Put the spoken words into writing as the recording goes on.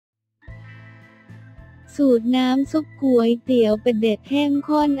สูตรน้ำซุปก๋วยเตี๋ยวเป็ดเด็ดเข้ม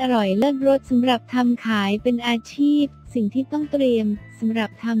ข้นอร่อยเลิศรสสำหรับทำขายเป็นอาชีพสิ่งที่ต้องเตรียมสำหรับ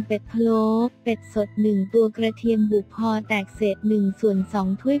ทำเป็ดพะโล้เป็ดสด1ตัวกระเทียมบุกพอแตกเศษ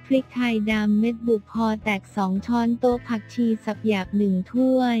1/2 ถ้วยพริกไทยดำเม็ดบุกพอแตก2ช้อนโต๊ะผักชีสับหยาบ1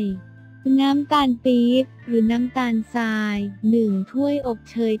ถ้วยน้ำตาลปี๊บหรือน้ำตาลทราย1ถ้วยอบ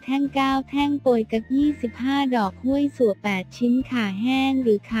เชยแท่ง9แท่งโปรยกั๊ก25ดอกห้วยสั่ว8ชิ้นข่าแห้งห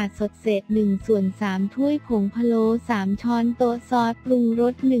รือข่าสดเศษ1/3ถ้วยผงพะโล้3ช้อนโต๊ะซอสปรุงร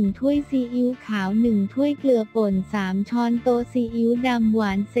ส1ถ้วยซีอิ๊วขาว1ถ้วยเกลือป่น3ช้อนโต๊ะซีอิ๊วดำหว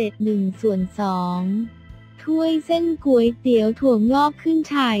านเศษ1/2ถ้วยเส้นก๋วยเตี๋ยวถั่วงอกขึ้น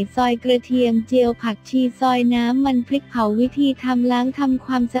ฉ่ายซอยกระเทียมเจียวผักชีซอยน้ำมันพริกเผาวิธีทำล้างทำค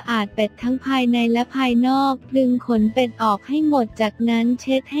วามสะอาดเป็ดทั้งภายในและภายนอกดึงขนเป็ดออกให้หมดจากนั้นเ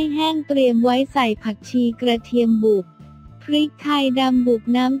ช็ดให้แห้งเตรียมไว้ใส่ผักชีกระเทียมบุกพริกไทยดำบุก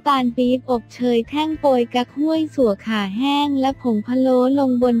น้ำตาลปี๊บอบเชยแท่งโปรยกั๊กห้วยสั่วข่าแห้งและผงพะโล้ล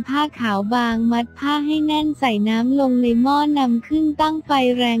งบนผ้าขาวบางมัดผ้าให้แน่นใส่น้ำลงในหม้อนำขึ้นตั้งไฟ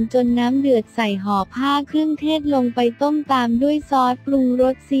แรงจนน้ำเดือดใส่ห่อผ้าเครื่องเทศลงไปต้มตามด้วยซอสปรุงร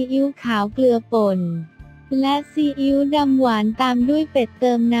สซีอิ๊วขาวเกลือป่นและซีอิ๊วดำหวานตามด้วยเป็ดเ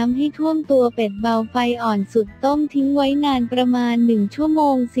ติมน้ำให้ท่วมตัวเป็ดเบาไฟอ่อนสุดต้มทิ้งไว้นานประมาณ1ชั่วโม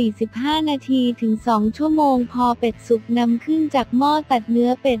ง45นาทีถึง2ชั่วโมงพอเป็ดสุกนำขึ้นจากหม้อตัดเนื้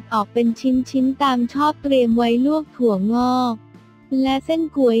อเป็ดออกเป็นชิ้นๆตามชอบเตรียมไว้ลวกถั่วงอกและเส้น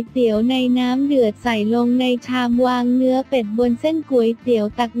ก๋วยเตี๋ยวในน้ำเดือดใส่ลงในชามวางเนื้อเป็ดบนเส้นก๋วยเตี๋ยว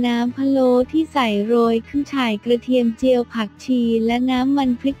ตักน้ำพะโล้ที่ใส่โรยขึ้นฉ่ายกระเทียมเจียวผักชีและน้ำมัน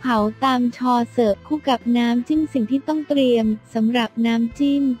พริกเผาตามชอเสิร์ฟคู่กับน้ำจิ้มสิ่งที่ต้องเตรียมสำหรับน้ำ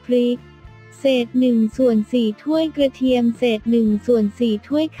จิ้มพริกเศษ1/4ถ้วยกระเทียมเศษ1/4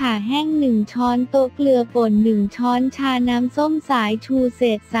ถ้วยข่าแห้ง1ช้อนโต๊ะเกลือป่น1ช้อนชาน้ำส้มสายชูเศ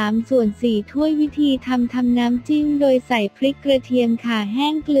ษ3/4ถ้วยวิธีทำน้ำจิ้มโดยใส่พริกกระเทียมข่าแห้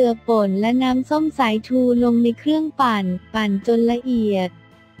งเกลือป่นและน้ำส้มสายชูลงในเครื่องปั่นจนละเอียด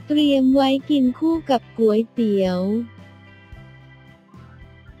เตรียมไว้กินคู่กับก๋วยเตี๋ยว